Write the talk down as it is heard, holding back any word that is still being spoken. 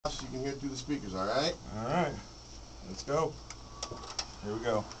can hear it through the speakers, all right? All right. Let's go. Here we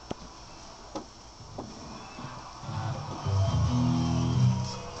go.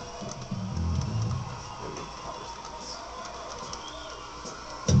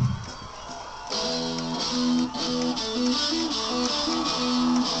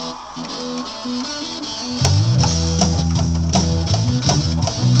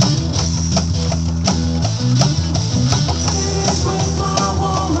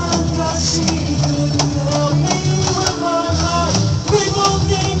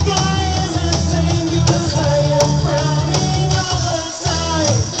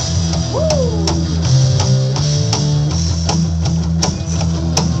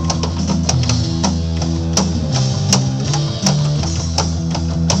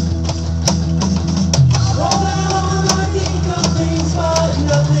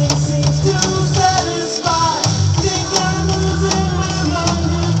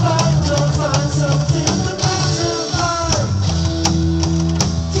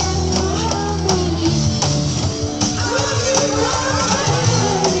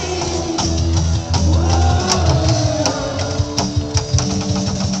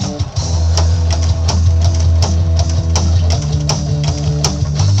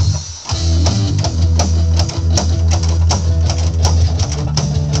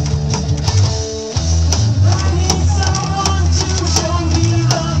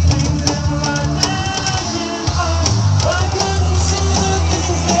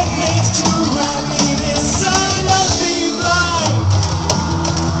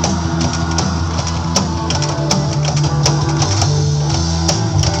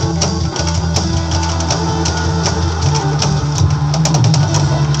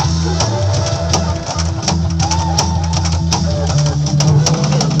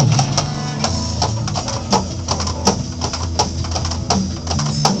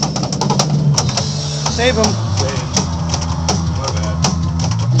 Save him. My bad.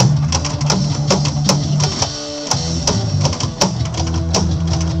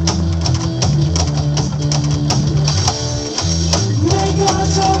 Make a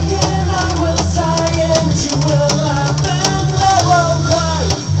token, I will sigh, and you will laugh, and I will cry.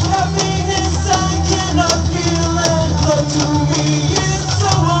 Happiness I cannot feel, and love to me is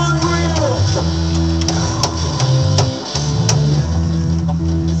so unreal.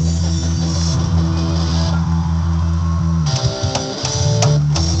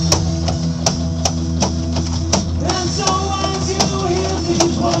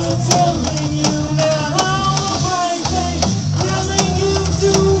 Telling you now all the right things, telling you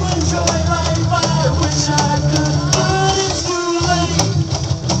to enjoy life. I wish I could, but it's too late.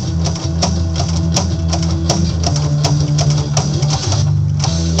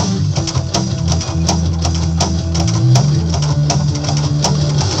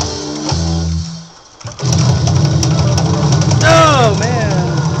 Oh man.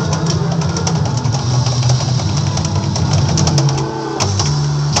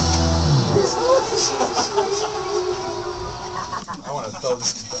 I want to throw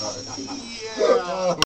this guitar. Yeah.